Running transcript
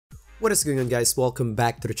What is going on, guys? Welcome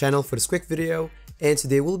back to the channel for this quick video, and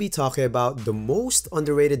today we'll be talking about the most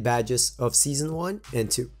underrated badges of Season 1 and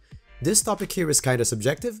 2. This topic here is kind of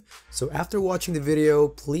subjective, so after watching the video,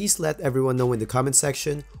 please let everyone know in the comment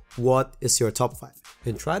section what is your top 5.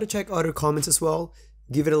 And try to check other comments as well,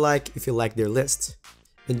 give it a like if you like their list.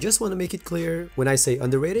 And just want to make it clear, when I say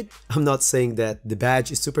underrated, I'm not saying that the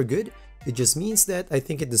badge is super good, it just means that I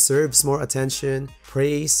think it deserves more attention,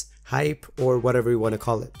 praise, hype, or whatever you want to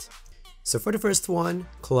call it. So for the first one,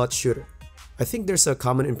 clutch shooter. I think there's a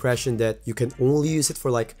common impression that you can only use it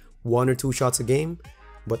for like 1 or 2 shots a game,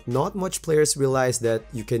 but not much players realize that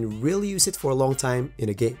you can really use it for a long time in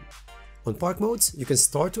a game. On park modes, you can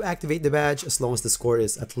start to activate the badge as long as the score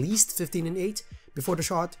is at least 15 and 8 before the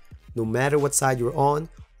shot, no matter what side you're on,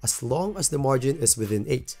 as long as the margin is within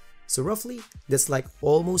 8. So roughly, that's like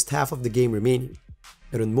almost half of the game remaining.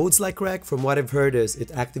 And on modes like Rec, from what I've heard is it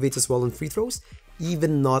activates as well on free throws,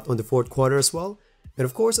 even not on the 4th quarter as well. And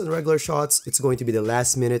of course on regular shots, it's going to be the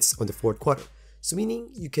last minutes on the 4th quarter. So meaning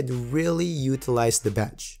you can really utilize the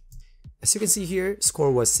badge. As you can see here,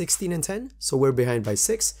 score was 16 and 10, so we're behind by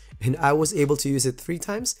 6, and I was able to use it 3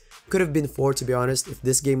 times. Could have been 4 to be honest if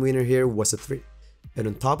this game winner here was a 3. And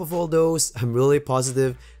on top of all those, I'm really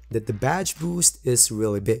positive that the badge boost is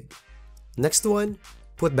really big. Next one,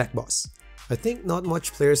 putback boss. I think not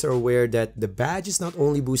much players are aware that the badge is not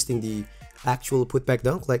only boosting the actual putback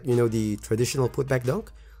dunk, like the traditional putback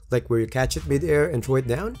dunk, like where you catch it mid-air and throw it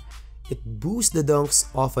down. It boosts the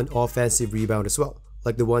dunks off an offensive rebound as well,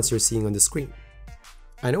 like the ones you're seeing on the screen.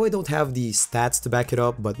 I know I don't have the stats to back it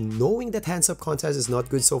up, but knowing that hands-up contest is not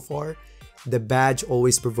good so far, the badge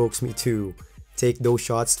always provokes me to take those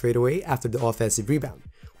shots straight away after the offensive rebound,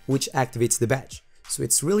 which activates the badge. So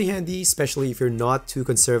it's really handy, especially if you're not too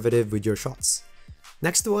conservative with your shots.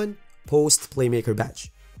 Next one, post playmaker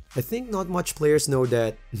badge. I think not much players know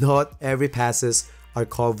that not every passes are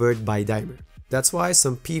covered by dimer. That's why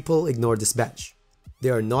some people ignore this badge. They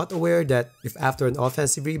are not aware that if after an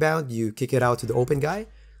offensive rebound you kick it out to the open guy,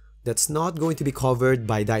 that's not going to be covered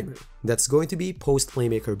by dimer. That's going to be post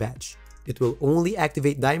playmaker badge. It will only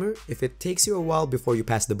activate dimer if it takes you a while before you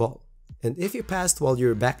pass the ball. And if you passed while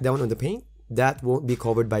you're back down on the paint, that won't be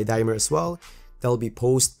covered by dimer as well. That'll be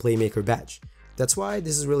post playmaker badge. That's why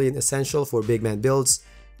this is really an essential for big man builds.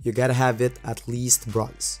 You gotta have it at least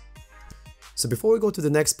bronze. So before we go to the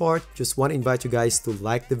next part, just want to invite you guys to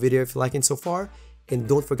like the video if you like it so far, and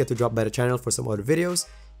don't forget to drop by the channel for some other videos,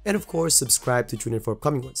 and of course subscribe to tune in for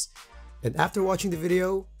upcoming ones. And after watching the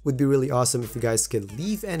video, would be really awesome if you guys could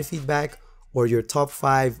leave any feedback or your top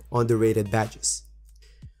 5 underrated badges.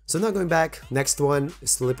 So now going back, next one,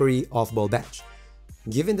 slippery off-ball badge.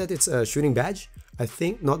 Given that it's a shooting badge, I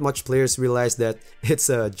think not much players realize that it's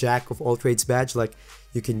a jack of all trades badge. Like,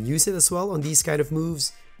 you can use it as well on these kind of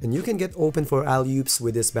moves, and you can get open for alley-oops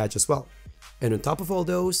with this badge as well. And on top of all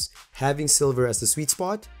those, having silver as the sweet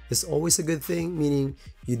spot is always a good thing, meaning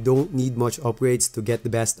you don't need much upgrades to get the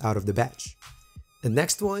best out of the badge. The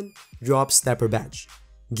next one, drop stepper badge.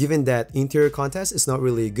 Given that interior contest is not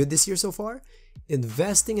really good this year so far,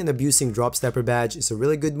 investing and abusing drop stepper badge is a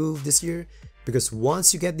really good move this year, because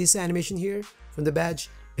once you get this animation here from the badge,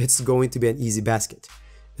 it's going to be an easy basket.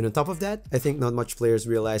 And on top of that, I think not much players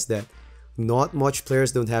realize that not much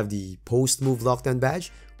players don't have the post move lockdown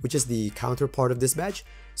badge, which is the counterpart of this badge,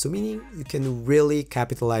 so meaning you can really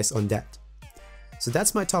capitalize on that. So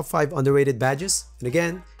that's my top 5 underrated badges, and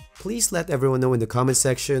again, please let everyone know in the comment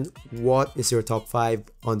section what is your top 5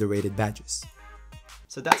 underrated badges.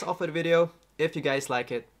 So that's all for the video. If you guys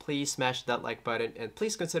like it, please smash that like button, and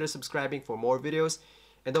please consider subscribing for more videos,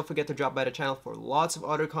 and don't forget to drop by the channel for lots of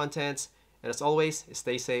other contents. And as always,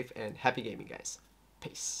 stay safe and happy gaming, guys.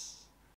 Peace.